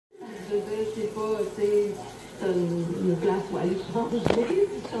Je veux dire, c'est pas, tu sais, t'as une place où aller changer, tu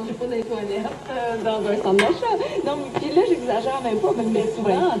changes pas des toilettes dans un centre d'achat. Non, mais puis là, j'exagère même pas, mais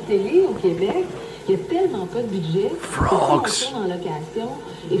souvent en télé au Québec, il y a tellement pas de budget. Frogs! Si on en location,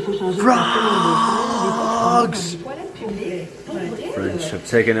 il faut changer Frogs! French have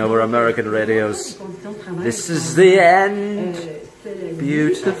taken over American radios. This is the end,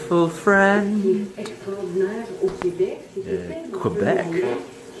 beautiful friend. Quebec.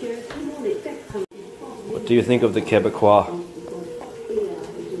 What do you think of the Quebecois?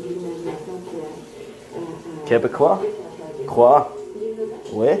 Quebecois? Quoi?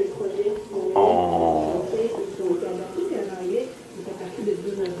 Oui? Oh.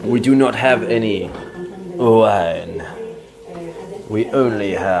 We do not have any wine. We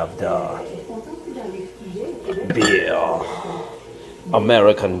only have the beer.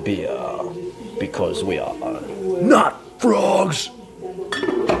 American beer. Because we are not frogs!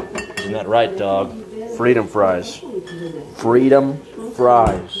 Isn't that right, dog? Freedom fries. Freedom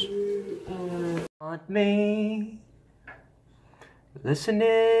fries. Want me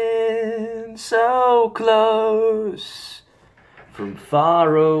listening so close from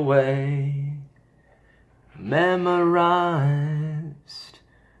far away, memorized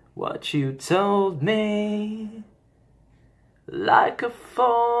what you told me like a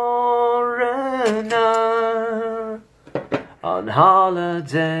foreigner on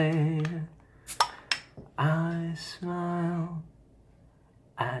holiday. I smile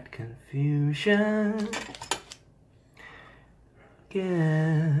at confusion.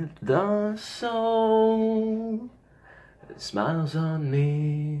 Get the soul that smiles on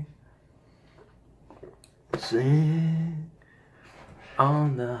me. Sing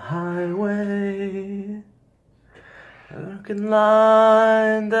on the highway. Broken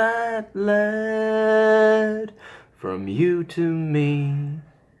line that led from you to me.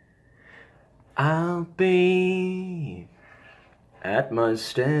 I'll be at my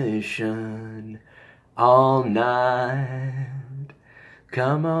station all night.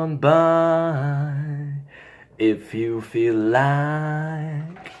 Come on by if you feel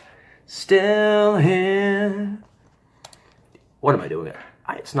like still here. What am I doing?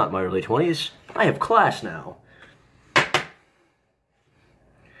 It's not my early 20s. I have class now.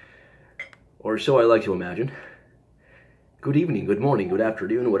 Or so I like to imagine. Good evening, good morning, good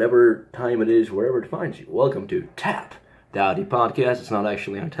afternoon, whatever time it is, wherever it finds you. Welcome to TAP, the Audity podcast. It's not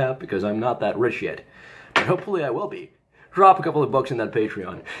actually on tap because I'm not that rich yet. But hopefully I will be. Drop a couple of bucks in that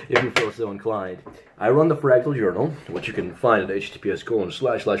Patreon if you feel so inclined. I run the Fractal Journal, which you can find at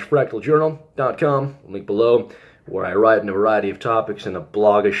https://fractaljournal.com, link below, where I write on a variety of topics in a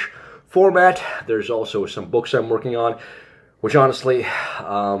bloggish format. There's also some books I'm working on, which honestly,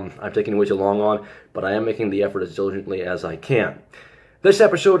 I'm taking way too long on, but I am making the effort as diligently as I can. This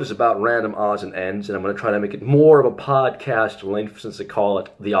episode is about random odds and ends, and I'm going to try to make it more of a podcast length since I call it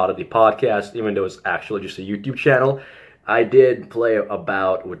the Audity Podcast, even though it's actually just a YouTube channel. I did play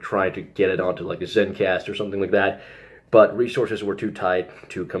about with trying to get it onto like a Zencast or something like that, but resources were too tight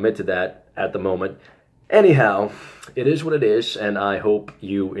to commit to that at the moment. Anyhow, it is what it is, and I hope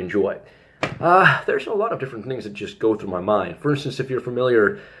you enjoy. There's a lot of different things that just go through my mind. For instance, if you're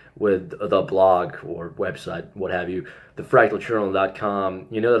familiar with the blog or website, what have you, thefractaljournal.com,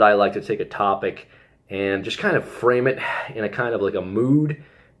 you know that I like to take a topic and just kind of frame it in a kind of like a mood,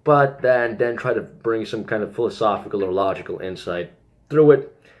 but then try to bring some kind of philosophical or logical insight through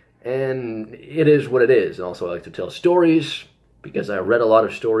it. And it is what it is. And also I like to tell stories because I read a lot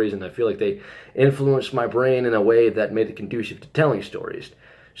of stories and I feel like they influenced my brain in a way that made it conducive to telling stories.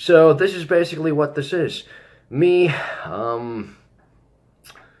 So this is basically what this is. Me,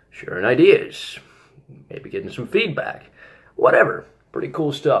 sharing ideas, maybe getting some feedback, whatever. Pretty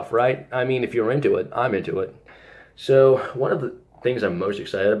cool stuff, right? I mean, if you're into it, I'm into it. So one of the things I'm most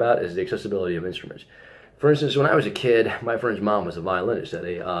excited about is the accessibility of instruments. For instance, when I was a kid, my friend's mom was a violinist at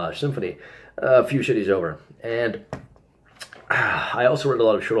a symphony a few cities over. And I also read a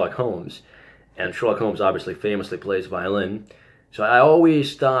lot of Sherlock Holmes. And Sherlock Holmes obviously famously plays violin. So I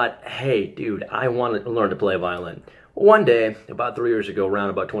always thought, hey, dude, I want to learn to play violin. One day, about 3 years ago, around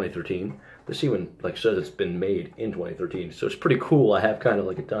about 2013, this even says it's been made in 2013, so it's pretty cool. I have kind of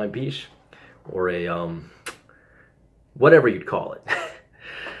like a timepiece, or a, whatever you'd call it,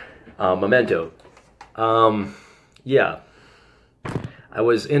 memento. Yeah, I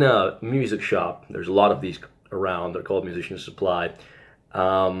was in a music shop. There's a lot of these around. They're called Musician's Supply,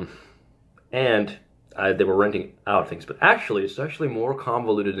 and they were renting out things, but actually, it's actually more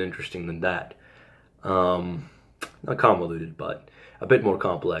convoluted and interesting than that. Not convoluted, but a bit more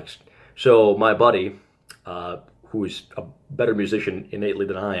complex. So my buddy, who is a better musician innately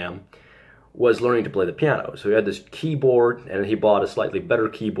than I am, was learning to play the piano. So he had this keyboard, and he bought a slightly better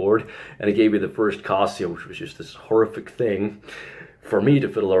keyboard, and he gave me the first Casio, which was just this horrific thing for me to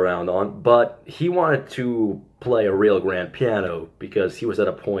fiddle around on. But he wanted to play a real grand piano because he was at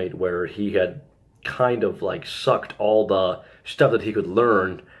a point where he had kind of like sucked all the stuff that he could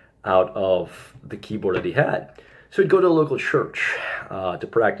learn out of the keyboard that he had. So he'd go to a local church to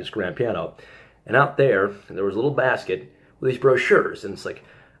practice grand piano. And out there was a little basket with these brochures, and it's like,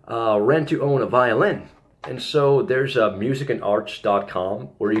 rent to own a violin. And so there's musicandarts.com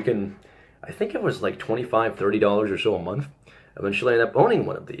where you can, I think it was like $25, $30 or so a month. Eventually I ended up owning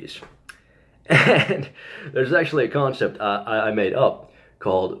one of these. And there's actually a concept I made up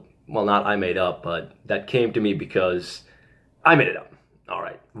called, well, not I made up, but that came to me because I made it up. All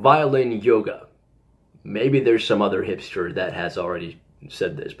right, violin yoga. Maybe there's some other hipster that has already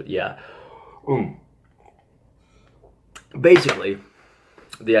said this, but yeah. Basically,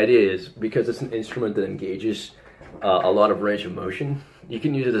 the idea is, because it's an instrument that engages a lot of range of motion, you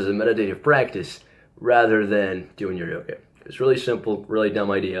can use it as a meditative practice rather than doing your yoga. It's really simple, really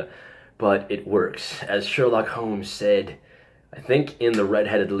dumb idea, but it works. As Sherlock Holmes said, I think in the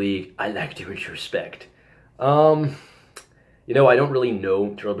Red-Headed League, I like to introspect. You know, I don't really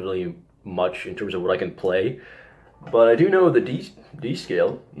know terribly much in terms of what I can play, but I do know the D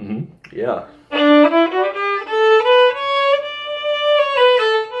scale. Yeah.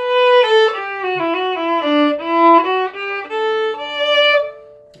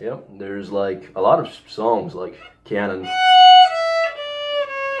 Yep, there's like a lot of songs like Canon.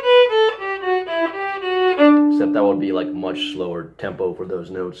 Except that would be like much slower tempo for those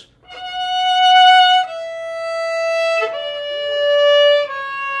notes.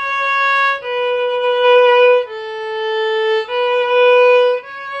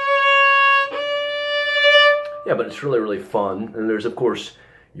 Yeah, but it's really, really fun. And there's, of course,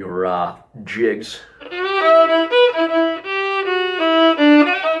 your jigs.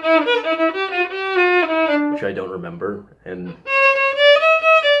 Which I don't remember. And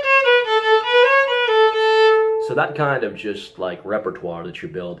so that kind of just like repertoire that you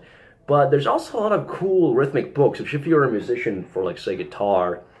build. But there's also a lot of cool rhythmic books. If you're a musician for, like, say,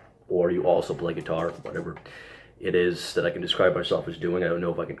 guitar, or you also play guitar, whatever it is that I can describe myself as doing. I don't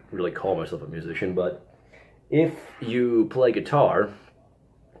know if I can really call myself a musician, but if you play guitar,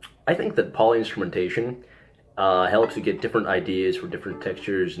 I think that polyinstrumentation helps you get different ideas for different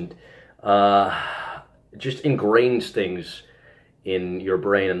textures, and just ingrains things in your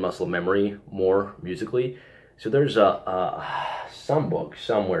brain and muscle memory more musically. So there's some book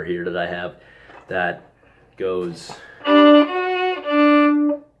somewhere here that I have that goes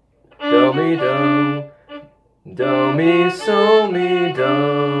do mi so mi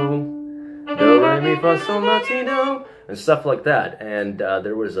do. Do, re, mi, fa, sol, la, ti, do, and stuff like that. And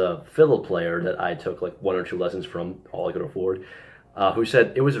there was a fiddle player that I took like 1 or 2 lessons from, all I could afford, who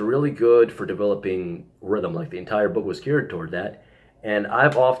said it was really good for developing rhythm. Like, the entire book was geared toward that. And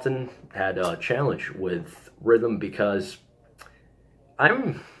I've often had a challenge with rhythm because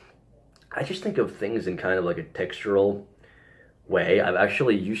I just think of things in kind of like a textural way. I've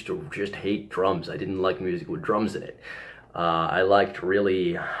actually used to just hate drums. I didn't like music with drums in it. I liked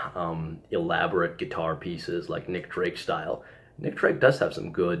really elaborate guitar pieces, like Nick Drake style. Nick Drake does have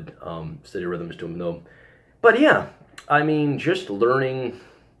some good steady rhythms to him, though. But yeah, I mean, just learning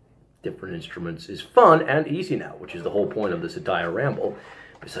different instruments is fun and easy now, which is the whole point of this entire ramble.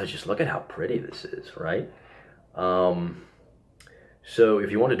 Besides, just look at how pretty this is, right? So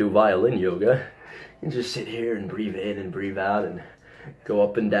if you want to do violin yoga, you can just sit here and breathe in and breathe out and go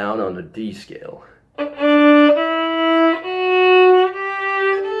up and down on the D scale.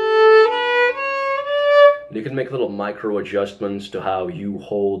 You can make little micro adjustments to how you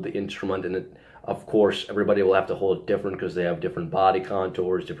hold the instrument, and it, of course, everybody will have to hold it different because they have different body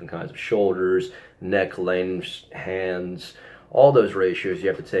contours, different kinds of shoulders, neck lengths, hands, all those ratios you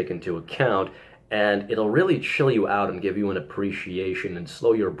have to take into account, and it'll really chill you out and give you an appreciation and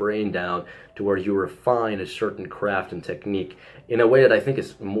slow your brain down to where you refine a certain craft and technique in a way that I think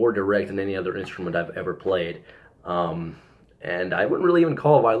is more direct than any other instrument I've ever played. And I wouldn't really even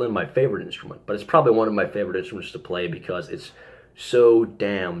call violin my favorite instrument, but it's probably one of my favorite instruments to play because it's so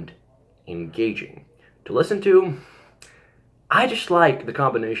damned engaging to listen to. I just like the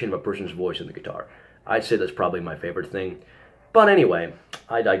combination of a person's voice and the guitar. I'd say that's probably my favorite thing. But anyway,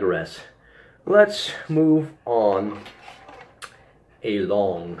 I digress. Let's move on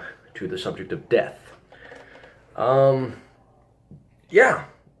along to the subject of death. Yeah,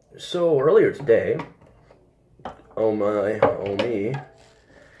 so earlier today, oh my, oh me,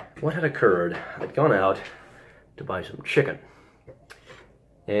 what had occurred? I'd gone out to buy some chicken.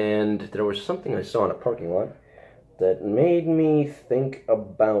 And there was something I saw in a parking lot that made me think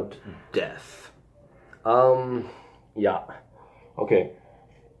about death. Yeah. Okay.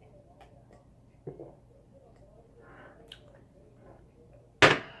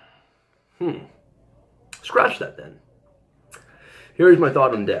 Scratch that then. Here's my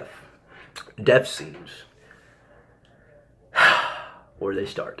thought on death. Death scenes. Where they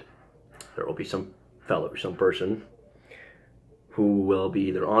start. There will be some fellow, some person who will be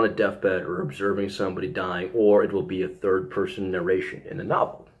either on a deathbed or observing somebody dying, or it will be a third-person narration in a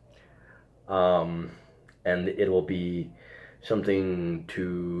novel. And it will be something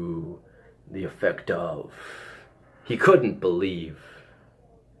to the effect of, he couldn't believe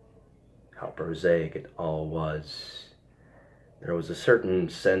how prosaic it all was. There was a certain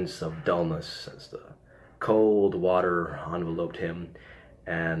sense of dullness as the cold water enveloped him,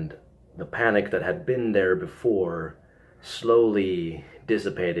 and the panic that had been there before slowly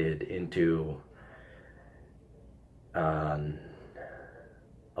dissipated into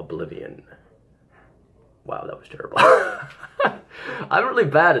oblivion. Wow, that was terrible. I'm really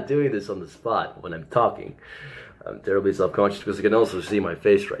bad at doing this on the spot when I'm talking. I'm terribly self-conscious because I can also see my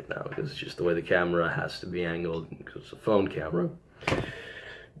face right now because it's just the way the camera has to be angled because it's a phone camera.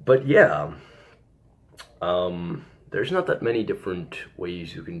 But yeah, there's not that many different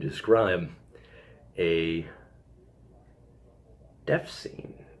ways you can describe a death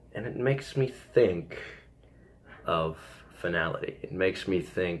scene, and it makes me think of finality. It makes me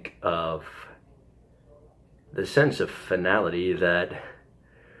think of the sense of finality that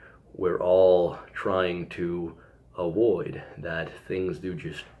we're all trying to avoid, that things do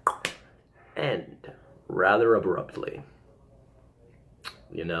just end rather abruptly,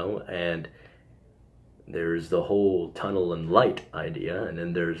 you know. And there's the whole tunnel and light idea, and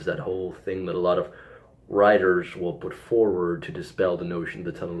then there's that whole thing that a lot of writers will put forward to dispel the notion of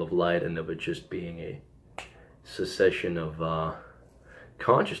the tunnel of light and of it just being a succession of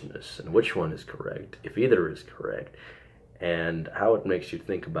consciousness, and which one is correct, if either is correct, and how it makes you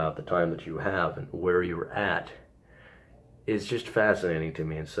think about the time that you have and where you're at is just fascinating to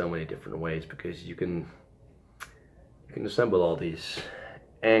me in so many different ways, because you can assemble all these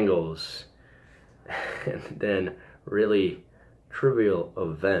angles and then really trivial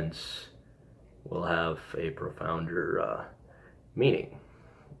events will have a profounder meaning,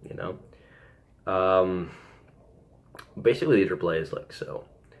 you know. Basically the interplay is like so.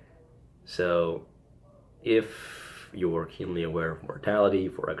 So if you're keenly aware of mortality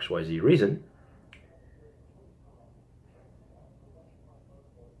for XYZ reason,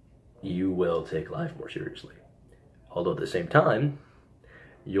 you will take life more seriously. Although at the same time,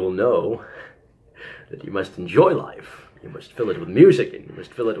 you'll know that you must enjoy life. You must fill it with music, and you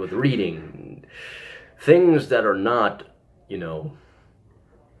must fill it with reading. Things that are not, you know,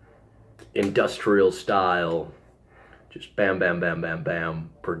 industrial style, just bam, bam, bam, bam, bam,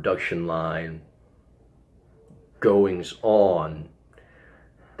 production line, goings on,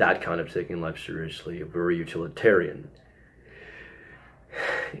 that kind of taking life seriously, very utilitarian.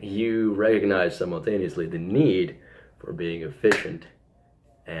 You recognize simultaneously the need for being efficient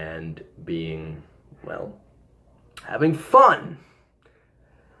and being, well, having fun.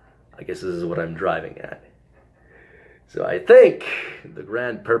 I guess this is what I'm driving at. So I think the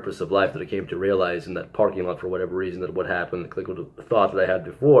grand purpose of life that I came to realize in that parking lot for whatever reason, that what happened, the thought that I had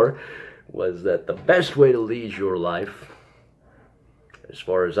before, was that the best way to lead your life, as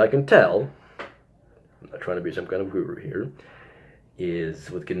far as I can tell, I'm not trying to be some kind of guru here, is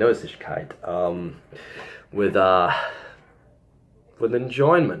with Genussiness, with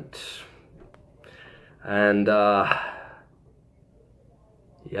enjoyment. And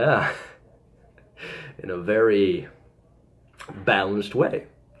yeah, in a very balanced way,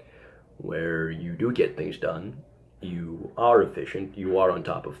 where you do get things done, you are efficient, you are on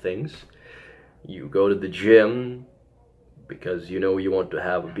top of things, you go to the gym because you know you want to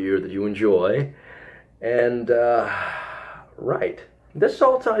have a beer that you enjoy, and right, this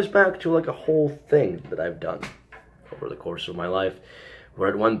all ties back to like a whole thing that I've done over the course of my life, where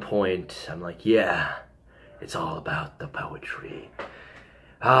at one point I'm like, yeah, it's all about the poetry.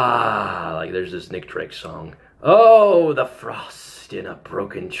 Like there's this Nick Drake song, oh, the frost in a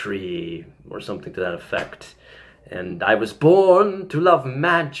broken tree, or something to that effect. And I was born to love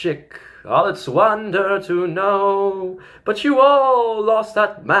magic, all its wonder to know, but you all lost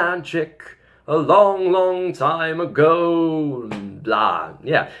that magic a long, long time ago, blah.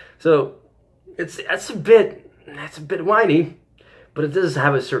 Yeah, so that's a bit whiny, but it does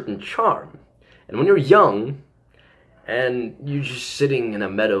have a certain charm. And when you're young, and you're just sitting in a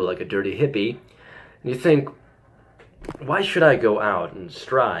meadow like a dirty hippie, and you think, why should I go out and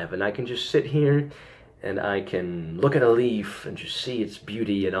strive? And I can just sit here and I can look at a leaf and just see its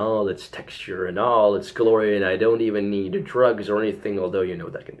beauty and all its texture and all its glory, and I don't even need drugs or anything, although you know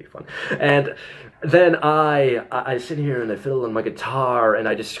that can be fun. And then I sit here and I fiddle on my guitar and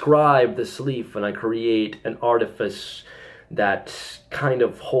I describe this leaf and I create an artifice that kind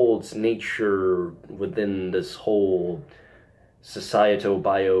of holds nature within this whole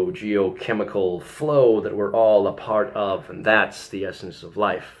societo-bio-geochemical flow that we're all a part of, and that's the essence of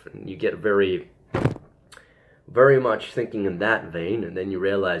life. And you get very much thinking in that vein, and then you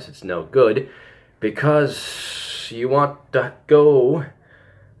realize it's no good because you want to go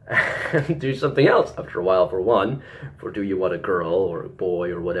and do something else after a while. For one, do you want a girl or a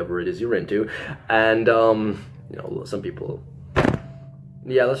boy or whatever it is you're into? And you know, some people,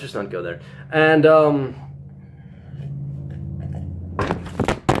 yeah, let's just not go there. And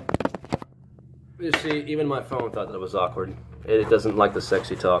you see, even my phone thought that it was awkward. It doesn't like the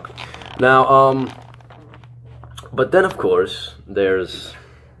sexy talk. Now, but then of course there's,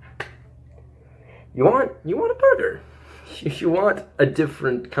 you want a burger. You want a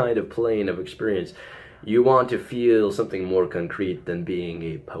different kind of plane of experience. You want to feel something more concrete than being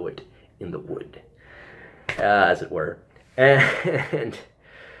a poet in the wood, as it were. And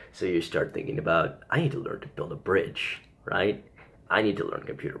so you start thinking about, I need to learn to build a bridge, right? I need to learn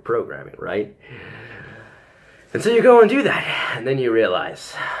computer programming, right? And so you go and do that, and then you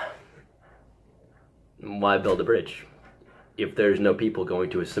realize, why build a bridge if there's no people going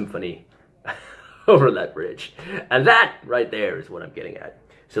to a symphony over that bridge? And that right there is what I'm getting at.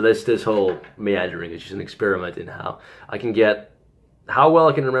 So this whole meandering is just an experiment in how well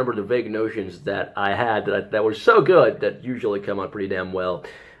I can remember the vague notions that I had that were so good that usually come out pretty damn well,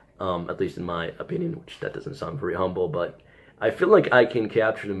 at least in my opinion, which that doesn't sound very humble, but I feel like I can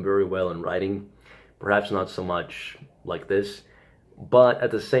capture them very well in writing, perhaps not so much like this. But at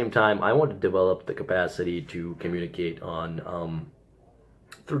the same time, I want to develop the capacity to communicate on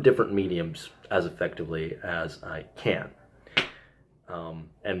through different mediums as effectively as I can.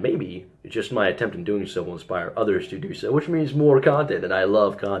 And maybe just my attempt in doing so will inspire others to do so, which means more content. And I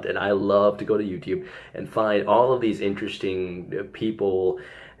love content. I love to go to YouTube and find all of these interesting people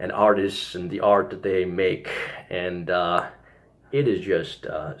and artists and the art that they make. And it is just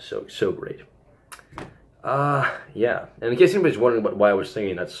so great. Yeah, and in case anybody's wondering why I was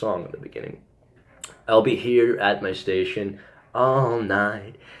singing that song at the beginning, I'll be here at my station all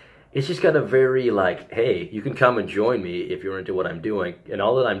night. It's just got a very, like, hey, you can come and join me if you're into what I'm doing, and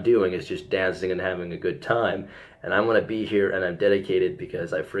all that I'm doing is just dancing and having a good time, and I'm gonna be here, and I'm dedicated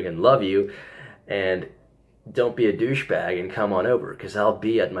because I friggin' love you, and don't be a douchebag and come on over, because I'll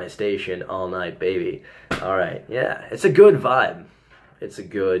be at my station all night, baby. Alright, yeah, it's a good vibe. It's a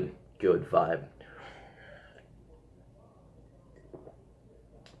good vibe.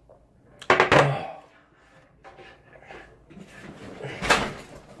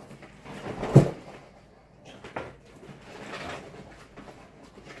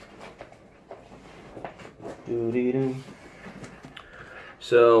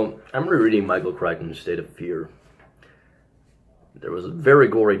 So, I'm rereading Michael Crichton's State of Fear. There was a very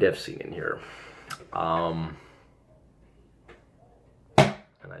gory death scene in here. And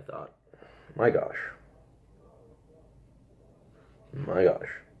I thought, my gosh.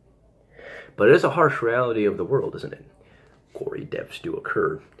 But it is a harsh reality of the world, isn't it? Gory deaths do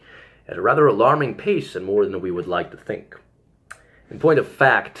occur at a rather alarming pace and more than we would like to think. In point of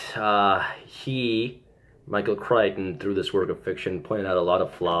fact, Michael Crichton, through this work of fiction, pointed out a lot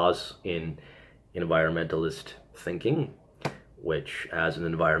of flaws in environmentalist thinking, which, as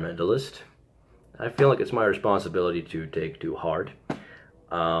an environmentalist, I feel like it's my responsibility to take to heart.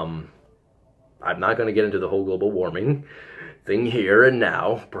 I'm not going to get into the whole global warming thing here and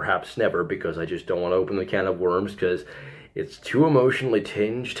now, perhaps never, because I just don't want to open the can of worms, because it's too emotionally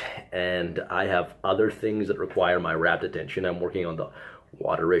tinged, and I have other things that require my rapt attention. I'm working on the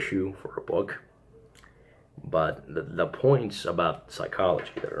water issue for a book. But the points about psychology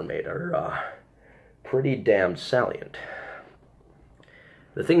that are made are pretty damn salient.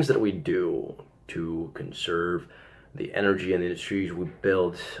 The things that we do to conserve the energy and the industries we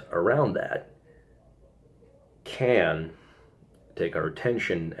build around that can take our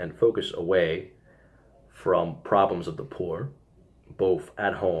attention and focus away from problems of the poor, both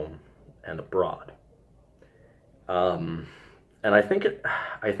at home and abroad. And I think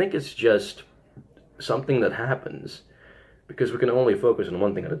it's just something that happens because we can only focus on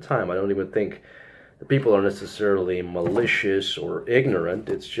one thing at a time. I don't even think the people are necessarily malicious or ignorant.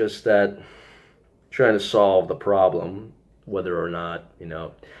 It's just that trying to solve the problem, whether or not,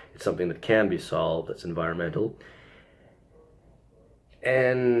 it's something that can be solved, that's environmental,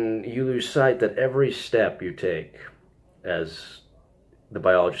 And you lose sight that every step you take, as the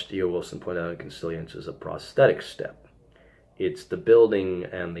biologist E.O. Wilson pointed out in Genussiness, is a prosthetic step. It's the building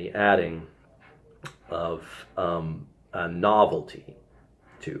and the adding of a novelty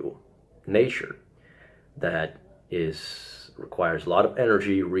to nature that requires a lot of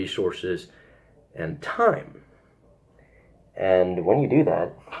energy, resources, and time. And when you do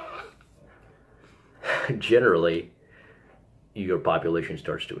that, generally, your population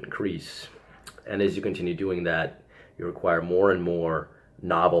starts to increase. And as you continue doing that, you require more and more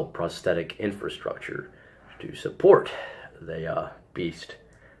novel prosthetic infrastructure to support the beast,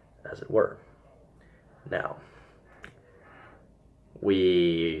 as it were. Now,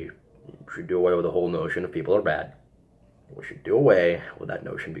 we should do away with the whole notion of people are bad. We should do away with that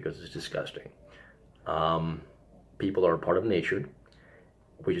notion because it's disgusting. People are a part of nature.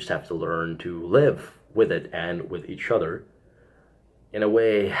 We just have to learn to live with it and with each other in a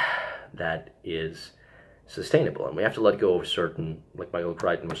way that is sustainable. And we have to let go of certain, like Michael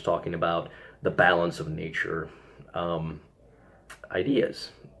Crichton was talking about, the balance of nature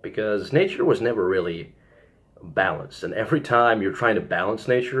ideas. Because nature was never really balanced. And every time you're trying to balance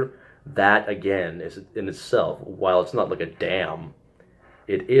nature, that again is in itself, while it's not like a dam,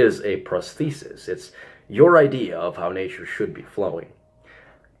 it is a prosthesis. It's your idea of how nature should be flowing.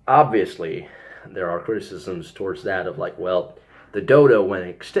 Obviously, there are criticisms towards that of like, well, the dodo went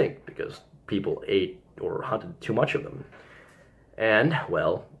extinct because people ate or hunted too much of them. And,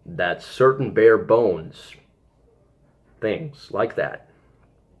 well, that certain bare bones things like that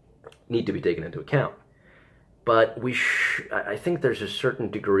need to be taken into account. But I think there's a certain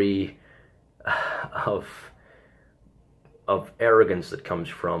degree of arrogance that comes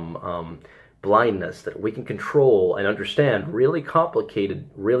from blindness, that we can control and understand really complicated,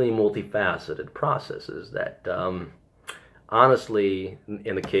 really multifaceted processes that, honestly,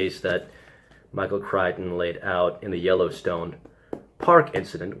 in the case that Michael Crichton laid out in the Yellowstone Park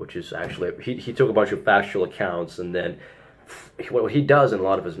incident, which is actually, he took a bunch of factual accounts, and then what he does in a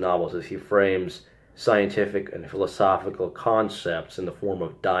lot of his novels is he frames scientific and philosophical concepts in the form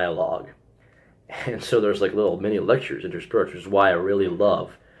of dialogue. And so there's like little mini lectures interspersed, which is why I really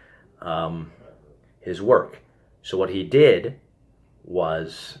love his work. So what he did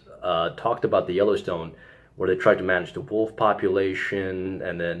was talked about the Yellowstone, where they tried to manage the wolf population,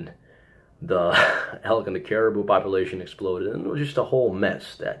 and then the elk and the caribou population exploded, and it was just a whole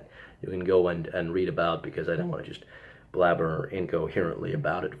mess that you can go and read about, because I don't want to just blabber incoherently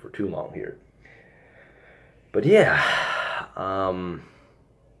about it for too long here. But yeah,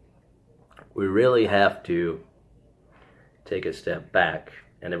 we really have to take a step back,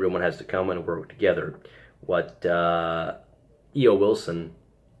 and everyone has to come and work together. What E.O. Wilson,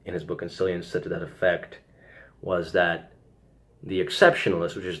 in his book Genussiness, said to that effect was that the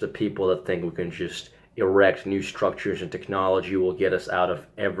exceptionalists, which is the people that think we can just erect new structures and technology will get us out of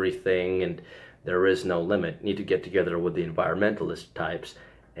everything and there is no limit, need to get together with the environmentalist types,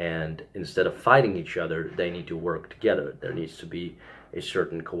 and instead of fighting each other, they need to work together. There needs to be a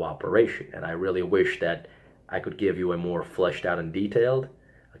certain cooperation. And I really wish that I could give you a more fleshed out and detailed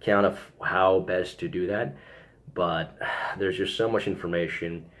account of how best to do that. But there's just so much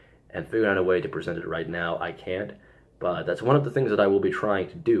information, and figuring out a way to present it right now, I can't. But that's one of the things that I will be trying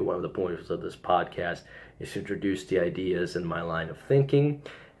to do. One of the points of this podcast is to introduce the ideas in my line of thinking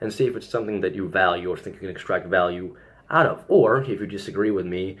and see if it's something that you value or think you can extract value out of. Or if you disagree with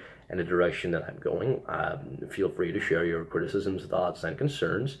me and the direction that I'm going, feel free to share your criticisms, thoughts, and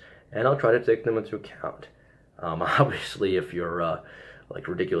concerns, and I'll try to take them into account. Obviously, if you're like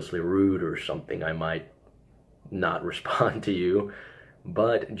ridiculously rude or something, I might not respond to you.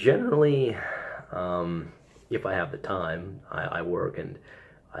 But generally, if I have the time, I work and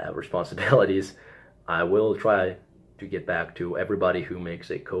I have responsibilities, I will try to get back to everybody who makes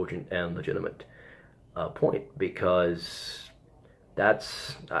a cogent and legitimate point, because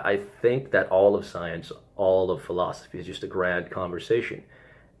I think that all of science, all of philosophy is just a grand conversation,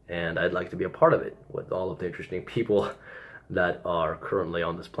 and I'd like to be a part of it with all of the interesting people that are currently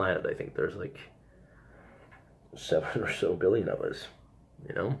on this planet. I think there's like 7 or so billion of us,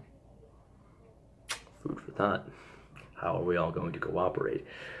 you know? Food for thought. How are we all going to cooperate?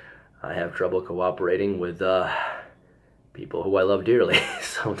 I have trouble cooperating with people who I love dearly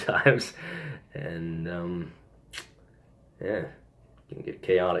sometimes, and yeah, it can get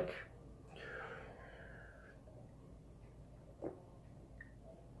chaotic.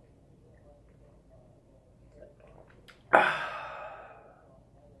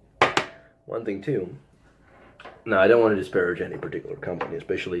 One thing too, now I don't want to disparage any particular company,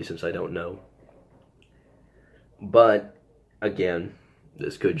 especially since I don't know. But, again,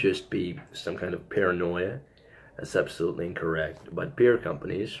 This could just be some kind of paranoia. That's absolutely incorrect. But beer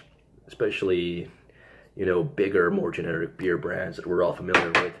companies, especially, you know, bigger, more generic beer brands that we're all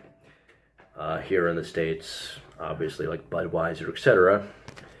familiar with here in the States, obviously like Budweiser, etc.,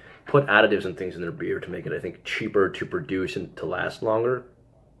 put additives and things in their beer to make it, I think, cheaper to produce and to last longer.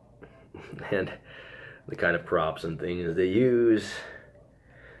 And the kind of props and things they use,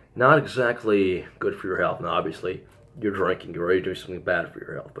 not exactly good for your health. Now, obviously, you're drinking, you're already doing something bad for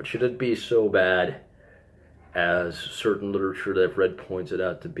your health. But should it be so bad as certain literature that I've read points it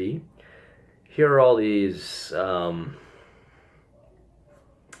out to be? Here are all these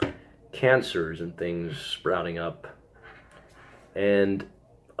cancers and things sprouting up, and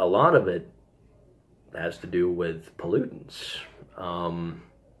a lot of it has to do with pollutants,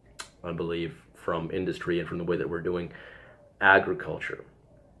 I believe, from industry and from the way that we're doing agriculture,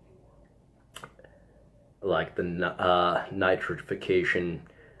 like the nitrification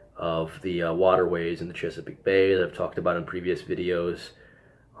of the waterways in the Chesapeake Bay that I've talked about in previous videos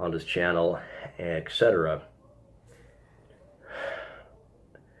on this channel, etc.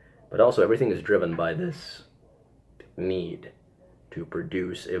 But also, everything is driven by this need to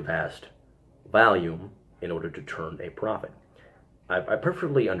produce a vast volume in order to turn a profit. I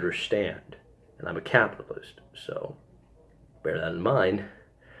perfectly understand, and I'm a capitalist, so bear that in mind,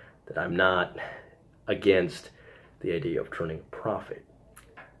 that I'm not against the idea of turning a profit.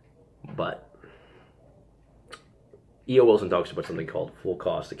 But E.O. Wilson talks about something called full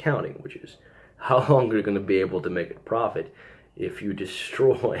cost accounting, which is how long are you going to be able to make a profit if you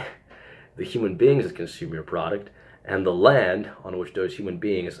destroy the human beings that consume your product and the land on which those human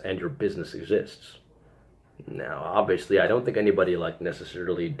beings and your business exists. Now, obviously, I don't think anybody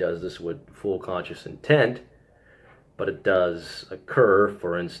necessarily does this with full conscious intent, but it does occur.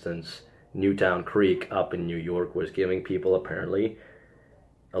 For instance, Newtown Creek up in New York was giving people, apparently,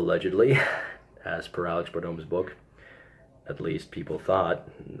 allegedly, as per Alex Bardome's book, at least people thought,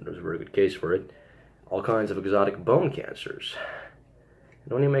 there was a very good case for it, all kinds of exotic bone cancers.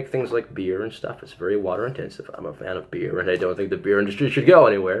 And when you make things like beer and stuff, it's very water intensive. I'm a fan of beer, and I don't think the beer industry should go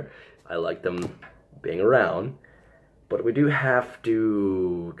anywhere. I like them being around. But we do have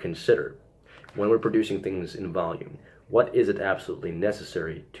to consider, when we're producing things in volume, what is it absolutely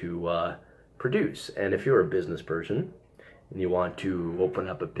necessary to produce? And if you're a business person, and you want to open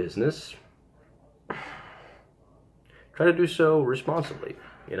up a business, try to do so responsibly,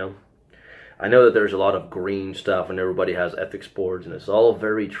 you know? I know that there's a lot of green stuff and everybody has ethics boards and it's all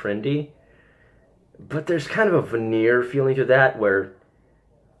very trendy, but there's kind of a veneer feeling to that where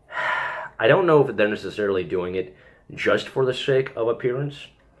I don't know if they're necessarily doing it just for the sake of appearance,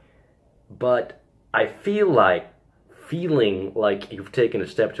 but I feel like feeling like you've taken a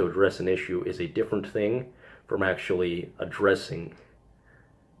step to address an issue is a different thing from actually addressing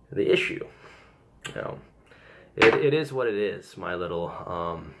the issue. You know, it is what it is, my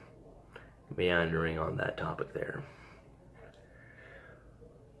little meandering on that topic there.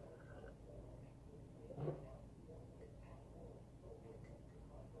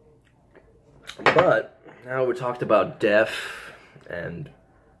 But now we talked about death and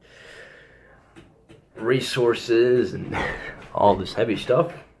resources and all this heavy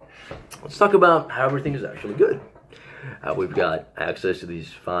stuff. Let's talk about how everything is actually good. How we've got access to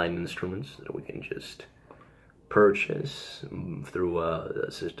these fine instruments that we can just purchase through a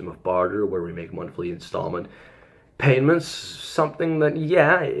system of barter where we make monthly installment payments. Something that,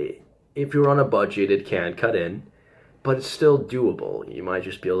 yeah, if you're on a budget, it can cut in, but it's still doable. You might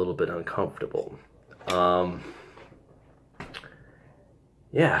just be a little bit uncomfortable. Yeah,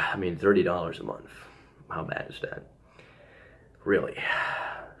 I mean, $30 a month. How bad is that? Really,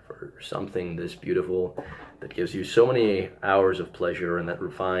 for something this beautiful that gives you so many hours of pleasure and that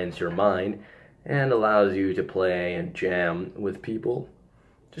refines your mind and allows you to play and jam with people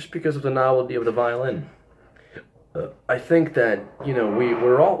just because of the novelty of the violin. I think that, you know, we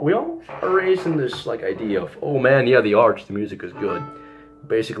all are raised in this idea of, oh man, yeah, the arts, the music is good.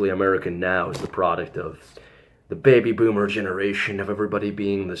 Basically, America now is the product of the baby boomer generation, of everybody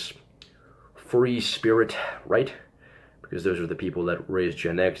being this free spirit, right? Because those are the people that raised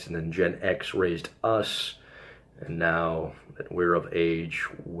Gen X, and then Gen X raised us, and now that we're of age,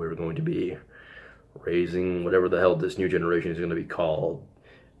 we're going to be raising whatever the hell this new generation is going to be called.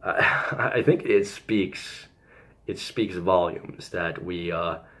 I think it speaks volumes that we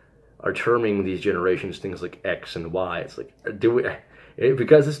are terming these generations things like X and Y. It's like,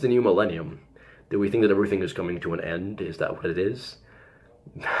 because it's the new millennium, do we think that everything is coming to an end? Is that what it is?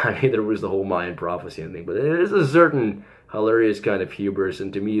 I mean, there was the whole Mayan prophecy and thing, but there is a certain hilarious kind of hubris,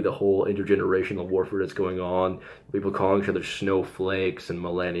 and to me the whole intergenerational warfare that's going on, people calling each other snowflakes and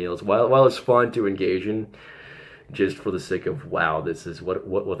millennials, while it's fun to engage in, just for the sake of, wow, this is, what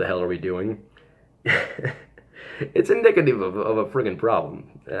the hell are we doing? It's indicative of a friggin'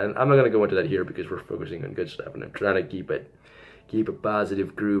 problem, and I'm not going to go into that here because we're focusing on good stuff, and I'm trying to keep a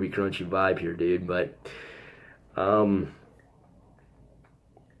positive, groovy, crunchy vibe here, dude, but,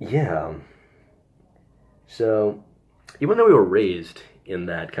 yeah, so, even though we were raised in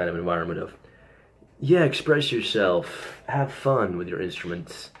that kind of environment of, yeah, express yourself, have fun with your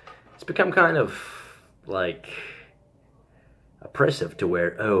instruments, it's become kind of, like, oppressive to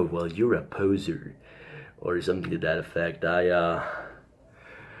where, oh, well, you're a poser, or something to that effect. I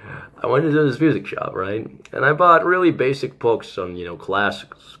went into this music shop, right, and I bought really basic books on, you know,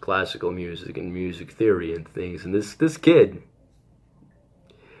 classical music and music theory and things, and this kid,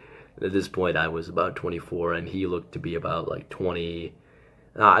 at this point I was about 24, and he looked to be about like 20,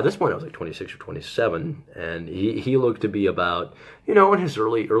 at this point I was like 26 or 27, and he looked to be about, you know, in his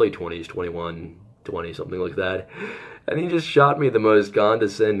early 20s, 21, 20, something like that. And he just shot me the most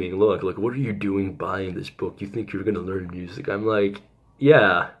condescending look, like, what are you doing buying this book? You think you're going to learn music? I'm like,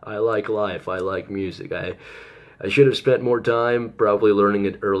 yeah, I like life, I like music. I should have spent more time probably learning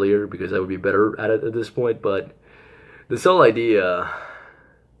it earlier because I would be better at it at this point, but this whole idea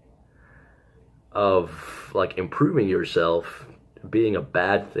of, like, improving yourself being a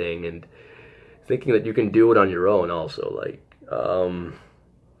bad thing and thinking that you can do it on your own also, like,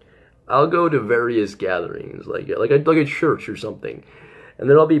 I'll go to various gatherings, like a church or something, and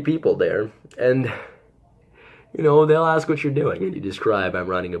there'll be people there, and, you know, they'll ask what you're doing, and you describe, I'm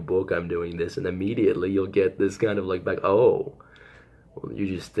writing a book, I'm doing this, and immediately you'll get this kind of like, back, oh, well, you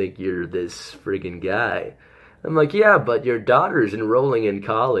just think you're this friggin' guy. I'm like, yeah, but your daughter's enrolling in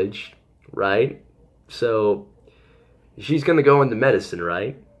college, right? So, she's gonna go into medicine,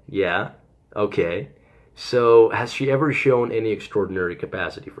 right? Yeah, okay. So, has she ever shown any extraordinary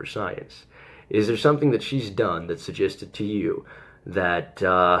capacity for science? Is there something that she's done that suggested to you that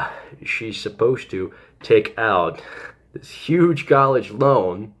she's supposed to take out this huge college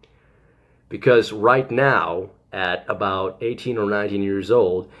loan because right now, at about 18 or 19 years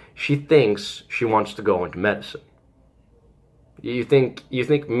old, she thinks she wants to go into medicine? You think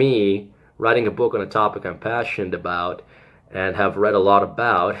me writing a book on a topic I'm passionate about and have read a lot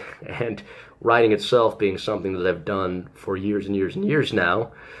about, and writing itself being something that I've done for years and years and years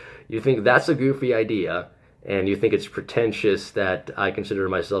now, you think that's a goofy idea, and you think it's pretentious that I consider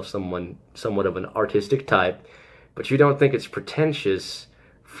myself somewhat of an artistic type, but you don't think it's pretentious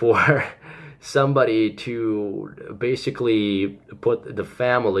for somebody to basically put the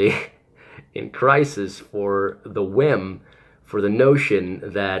family in crisis for the whim, for the notion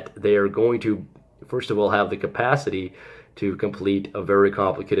that they are going to, first of all, have the capacity to complete a very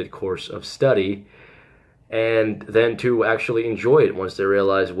complicated course of study, and then to actually enjoy it once they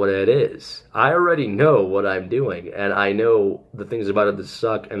realize what it is. I already know what I'm doing, and I know the things about it that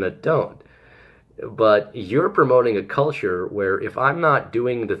suck and that don't. But you're promoting a culture where if I'm not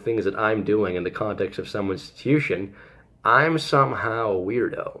doing the things that I'm doing in the context of some institution, I'm somehow a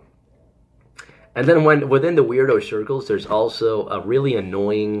weirdo. And then within the weirdo circles, there's also a really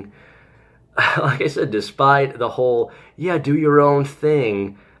annoying, like I said, despite the whole, yeah, do your own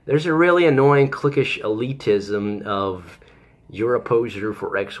thing, there's a really annoying cliquish elitism of, you're a poser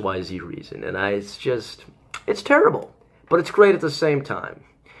for XYZ reason. And it's terrible. But it's great at the same time.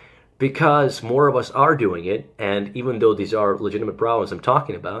 Because more of us are doing it, and even though these are legitimate problems I'm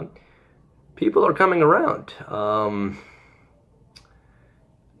talking about, people are coming around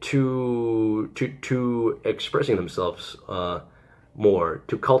to expressing themselves more,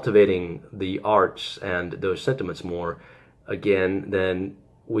 to cultivating the arts and those sentiments more, again, than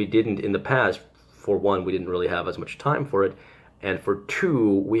we didn't in the past. For one, we didn't really have as much time for it, and for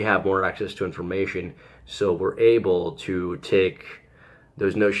two, we have more access to information, so we're able to take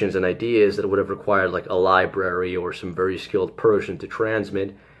those notions and ideas that would have required like a library or some very skilled person to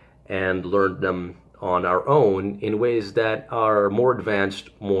transmit and learn them on our own in ways that are more advanced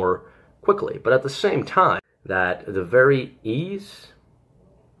more quickly. But at the same time, that the very ease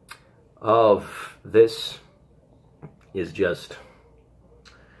of this is just,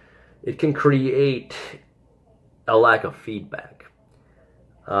 it can create a lack of feedback,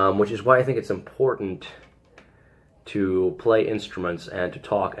 which is why I think it's important to play instruments and to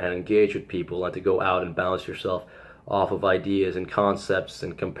talk and engage with people and to go out and bounce yourself off of ideas and concepts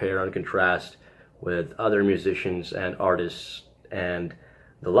and compare and contrast with other musicians and artists and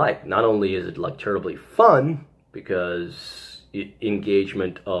the like. Not only is it like terribly fun because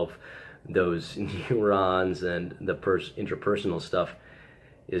engagement of those neurons and the interpersonal stuff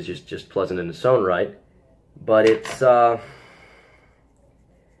is just pleasant in its own right. But it's the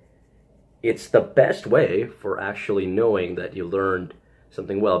best way for actually knowing that you learned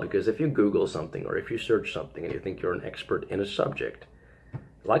something well, because if you Google something or if you search something and you think you're an expert in a subject,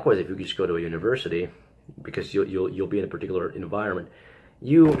 likewise if you just go to a university, because you'll be in a particular environment,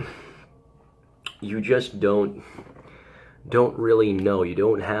 you just don't really know. You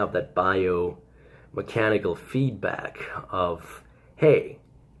don't have that biomechanical feedback of, hey,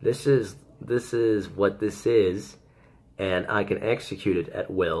 this is what this is, and I can execute it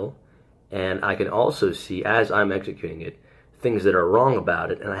at will, and I can also see, as I'm executing it, things that are wrong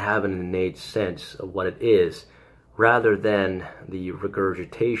about it, and I have an innate sense of what it is, rather than the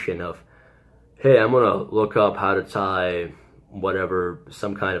regurgitation of, hey, I'm gonna look up how to tie whatever,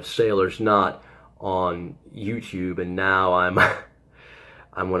 some kind of sailor's knot on YouTube, and now I'm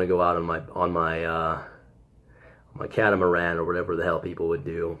gonna go out on my catamaran or whatever the hell people would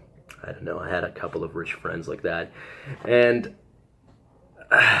do. I don't know. I had a couple of rich friends like that, and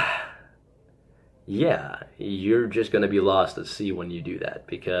yeah, you're just gonna be lost at sea when you do that,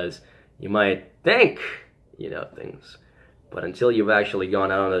 because you might think you know things, but until you've actually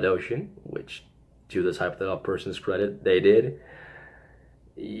gone out on the ocean, which to this hypothetical person's credit, they did.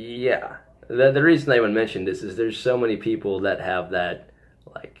 Yeah, the reason I even mentioned this is there's so many people that have that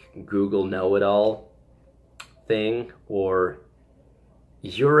like Google know-it-all thing, or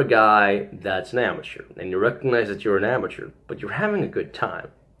you're a guy that's an amateur and you recognize that you're an amateur, but you're having a good time.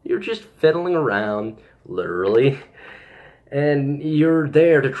 You're just fiddling around, literally, and you're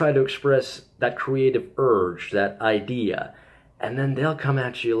there to try to express that creative urge, that idea, and then they'll come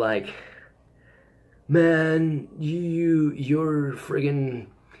at you like, man, your friggin'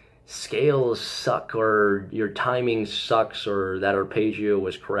 scales suck, or your timing sucks, or that arpeggio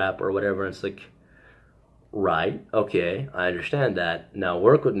was crap, or whatever. And it's like, right, okay, I understand that. Now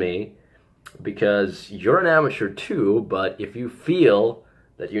work with me, because you're an amateur too, but if you feel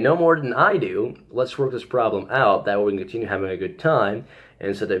that you know more than I do, let's work this problem out. That way we can continue having a good time,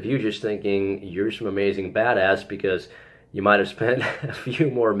 instead of you just thinking you're some amazing badass because you might have spent a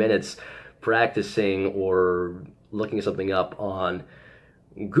few more minutes practicing or looking something up on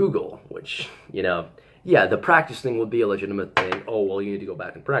Google, which, you know, yeah, the practice thing would be a legitimate thing. Oh, well, you need to go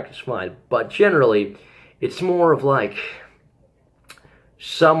back and practice, fine. But generally, it's more of like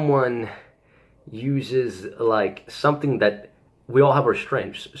someone uses like something that we all have our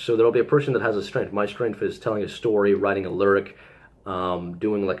strengths. So there'll be a person that has a strength. My strength is telling a story, writing a lyric,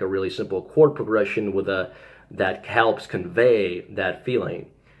 doing like a really simple chord progression with that helps convey that feeling.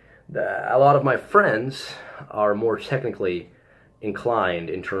 A lot of my friends are more technically inclined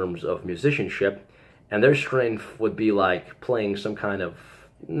in terms of musicianship, and their strength would be like playing some kind of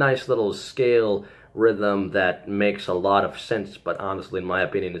nice little scale rhythm that makes a lot of sense, but honestly, in my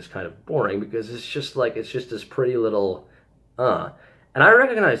opinion, is kind of boring, because it's just this pretty little and I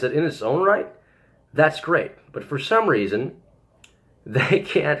recognize that in its own right, that's great, but for some reason, they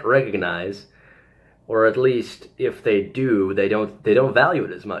can't recognize, or at least if they do, they don't value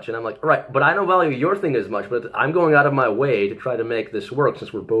it as much. And I'm like, all right, but I don't value your thing as much, but I'm going out of my way to try to make this work,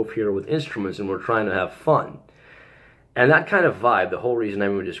 since we're both here with instruments and we're trying to have fun. And that kind of vibe, the whole reason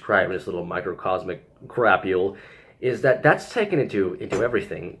I'm even describing this little microcosmic crapule, is that that's taken into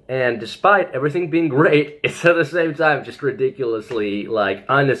everything. And despite everything being great, it's at the same time just ridiculously, like,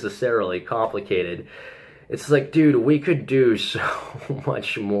 unnecessarily complicated. It's like, dude, we could do so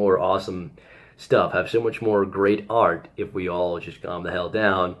much more awesome stuff, have so much more great art if we all just calm the hell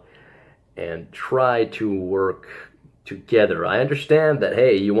down and try to work together. I understand that,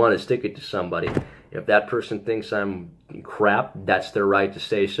 hey, you want to stick it to somebody. If that person thinks I'm crap, that's their right to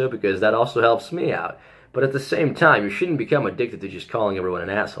say so, because that also helps me out. But at the same time, you shouldn't become addicted to just calling everyone an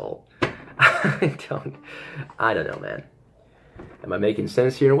asshole. I don't know, man. Am I making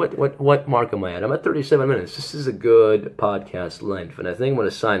sense here? What mark am I at? I'm at 37 minutes. This is a good podcast length, and I think I'm going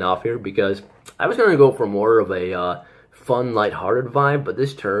to sign off here, because I was going to go for more of a fun, lighthearted vibe, but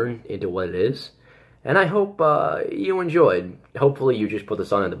this turned into what it is. And I hope you enjoyed. Hopefully you just put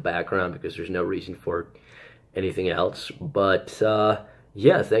this on in the background, because there's no reason for anything else. But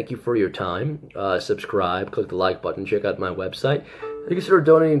yeah, thank you for your time. Subscribe, click the like button, check out my website, and consider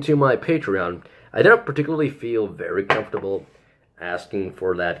donating to my Patreon. I don't particularly feel very comfortable asking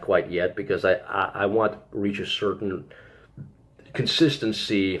for that quite yet, because I want to reach a certain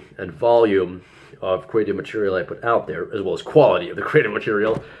consistency and volume of creative material I put out there, as well as quality of the creative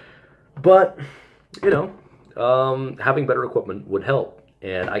material. But, you know, having better equipment would help.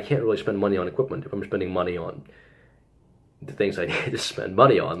 And I can't really spend money on equipment if I'm spending money on the things I need to spend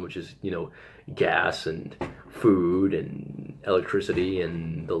money on, which is, you know, gas and food and electricity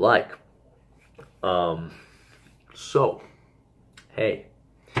and the like. So, hey,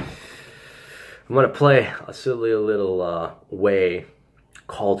 I'm gonna play a silly little way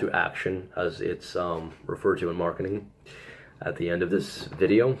call to action, as it's referred to in marketing, at the end of this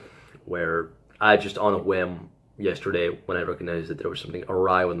video, where I just on a whim yesterday, when I recognized that there was something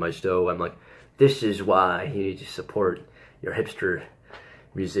awry with my stove, I'm like, this is why you need to support your hipster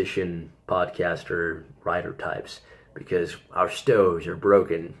musician, podcaster, writer types, because our stoves are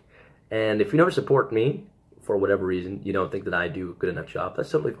broken. And if you never support me, for whatever reason, you don't think that I do a good enough job,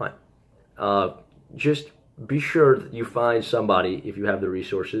 that's totally fine. Just be sure that you find somebody, if you have the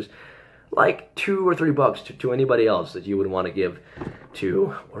resources, like $2 or $3 to anybody else that you would want to give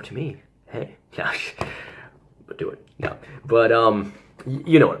to, or to me. Hey, gosh, but do it. No, but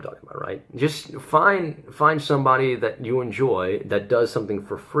you know what I'm talking about, right? Just find somebody that you enjoy that does something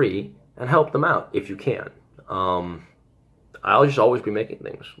for free and help them out if you can. I'll just always be making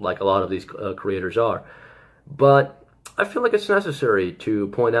things like a lot of these creators are, but I feel like it's necessary to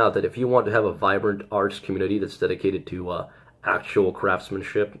point out that if you want to have a vibrant arts community that's dedicated to actual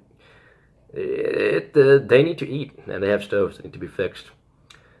craftsmanship, they need to eat, and they have stoves that need to be fixed.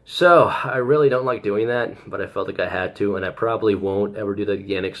 So I really don't like doing that, but I felt like I had to, and I probably won't ever do that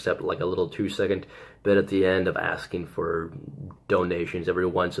again, except like a little 2-second bit at the end of asking for donations every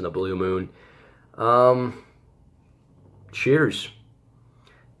once in a blue moon. Cheers.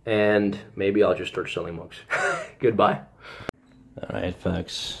 And maybe I'll just start selling mugs. Goodbye. Alright,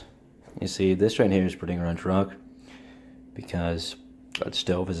 folks. You see, this right here is putting around truck because that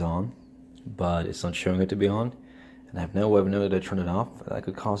stove is on, but it's not showing it to be on, and I have no way of knowing to turn it off. That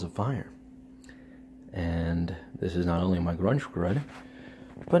could cause a fire. And this is not only my grunge cred,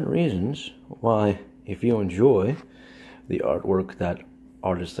 but reasons why, if you enjoy the artwork that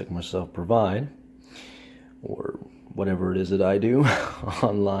artists like myself provide, or whatever it is that I do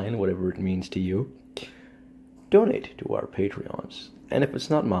online, whatever it means to you, donate to our Patreons. And if it's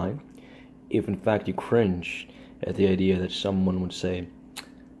not mine, if in fact you cringe at the idea that someone would say,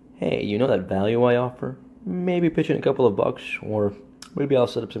 hey, you know that value I offer? Maybe pitch in a couple of bucks, or maybe I'll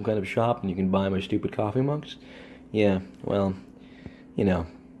set up some kind of shop and you can buy my stupid coffee mugs. Yeah, well, you know,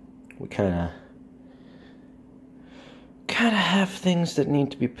 we kinda have things that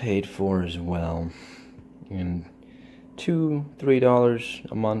need to be paid for as well. And $2,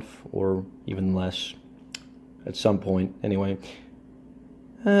 $3 a month, or even less at some point, anyway.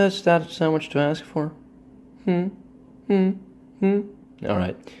 Is that so much to ask for?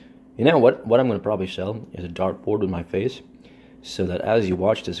 Alright. You know what? What I'm going to probably sell is a dartboard with my face, so that as you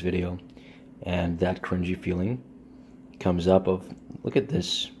watch this video, and that cringy feeling comes up of, look at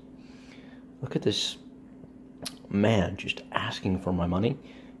this man just asking for my money,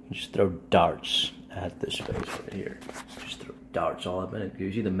 you just throw darts at this face right here. Just throw darts all up in it.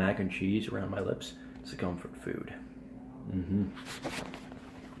 You see the mac and cheese around my lips? It's a comfort food.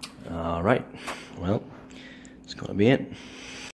 Alright. Well, it's gonna be it.